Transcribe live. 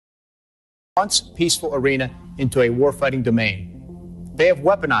once peaceful arena into a warfighting domain. They have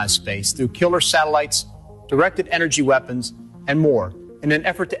weaponized space through killer satellites, directed energy weapons, and more in an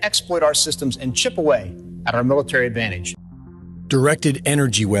effort to exploit our systems and chip away at our military advantage. Directed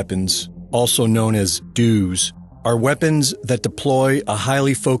energy weapons, also known as D.E.Ws, are weapons that deploy a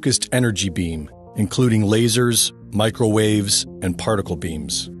highly focused energy beam, including lasers, microwaves, and particle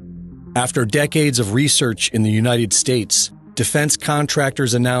beams. After decades of research in the United States, defense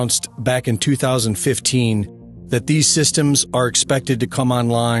contractors announced back in 2015 that these systems are expected to come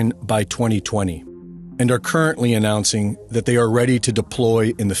online by 2020, and are currently announcing that they are ready to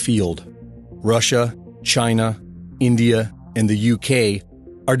deploy in the field. Russia, China, India, and the UK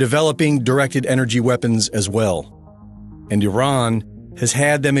are developing directed energy weapons as well, and Iran has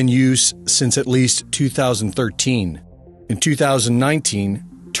had them in use since at least 2013. In 2019,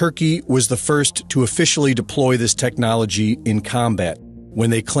 Turkey was the first to officially deploy this technology in combat, when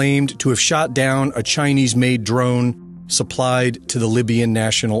they claimed to have shot down a Chinese-made drone supplied to the Libyan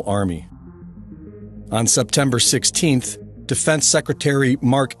National Army. On September 16th, Defense Secretary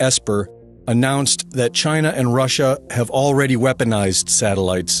Mark Esper announced that China and Russia have already weaponized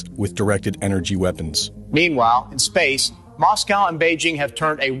satellites with directed energy weapons. Meanwhile, in space, Moscow and Beijing have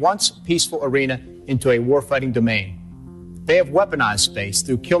turned a once peaceful arena into a warfighting domain. They have weaponized space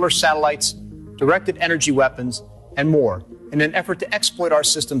through killer satellites, directed energy weapons, and more in an effort to exploit our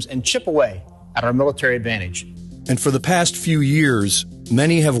systems and chip away at our military advantage. And for the past few years,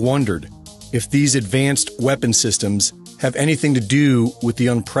 many have wondered if these advanced weapon systems have anything to do with the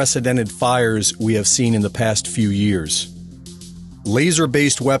unprecedented fires we have seen in the past few years.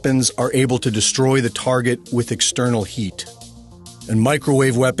 Laser-based weapons are able to destroy the target with external heat, and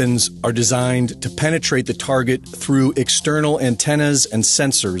microwave weapons are designed to penetrate the target through external antennas and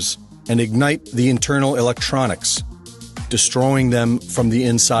sensors and ignite the internal electronics, destroying them from the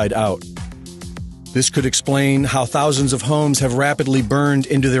inside out. This could explain how thousands of homes have rapidly burned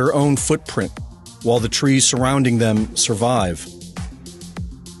into their own footprint, while the trees surrounding them survive.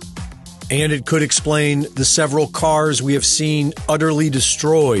 And it could explain the several cars we have seen utterly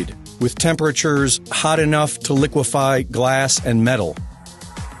destroyed, with temperatures hot enough to liquefy glass and metal.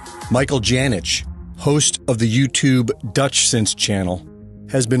 Michael Janich, host of the YouTube Dutchsinse channel,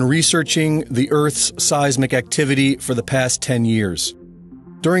 has been researching the Earth's seismic activity for the past 10 years.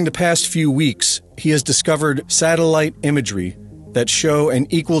 During the past few weeks, he has discovered satellite imagery that show an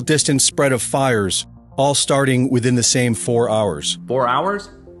equal distance spread of fires, all starting within the same 4 hours. 4 hours?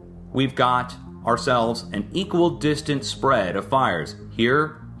 We've got ourselves an equal distance spread of fires.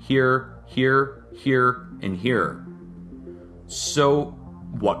 Here, here, here, here, and here. So,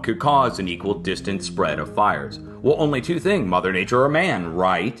 what could cause an equal distance spread of fires? Well, only two things, Mother Nature or man,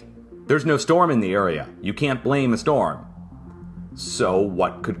 right? There's no storm in the area. You can't blame a storm. So,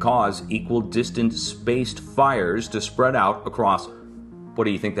 what could cause equal distance spaced fires to spread out across, what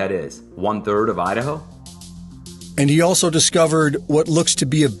do you think that is, 1/3 of Idaho? And he also discovered what looks to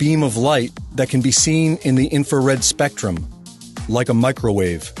be a beam of light that can be seen in the infrared spectrum, like a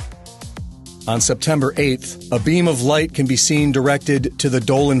microwave. On September 8th, a beam of light can be seen directed to the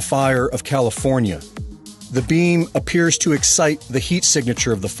Dolan Fire of California. The beam appears to excite the heat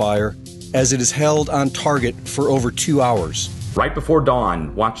signature of the fire as it is held on target for over 2 hours. Right before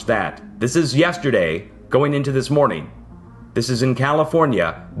dawn, watch that. This is yesterday, going into this morning. This is in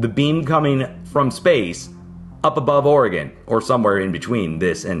California, the beam coming from space up above Oregon, or somewhere in between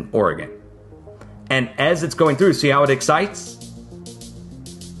this and Oregon. And as it's going through, see how it excites?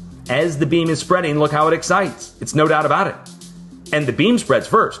 As the beam is spreading, look how it excites. It's no doubt about it. And the beam spreads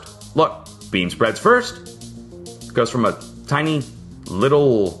first. Look, beam spreads first. It goes from a tiny,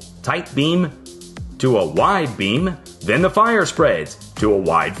 little, tight beam to a wide beam. Then the fire spreads to a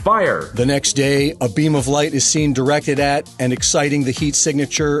wide fire. The next day, a beam of light is seen directed at and exciting the heat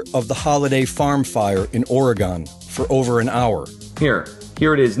signature of the Holiday Farm Fire in Oregon for over an hour. Here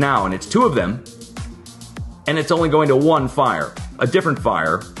it is now, and it's two of them, and it's only going to one fire, a different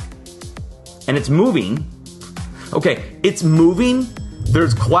fire, and it's moving. Okay, it's moving,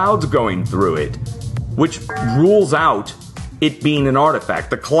 there's clouds going through it, which rules out it being an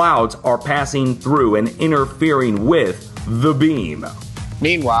artifact. The clouds are passing through and interfering with the beam.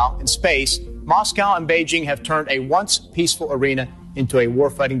 Meanwhile, in space, Moscow and Beijing have turned a once peaceful arena into a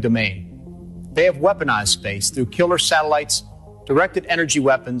warfighting domain. They have weaponized space through killer satellites, directed energy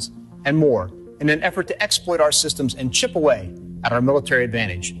weapons, and more in an effort to exploit our systems and chip away at our military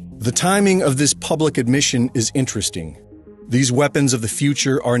advantage. The timing of this public admission is interesting. These weapons of the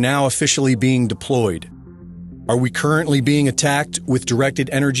future are now officially being deployed. Are we currently being attacked with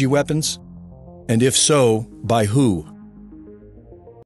directed energy weapons? And if so, by who?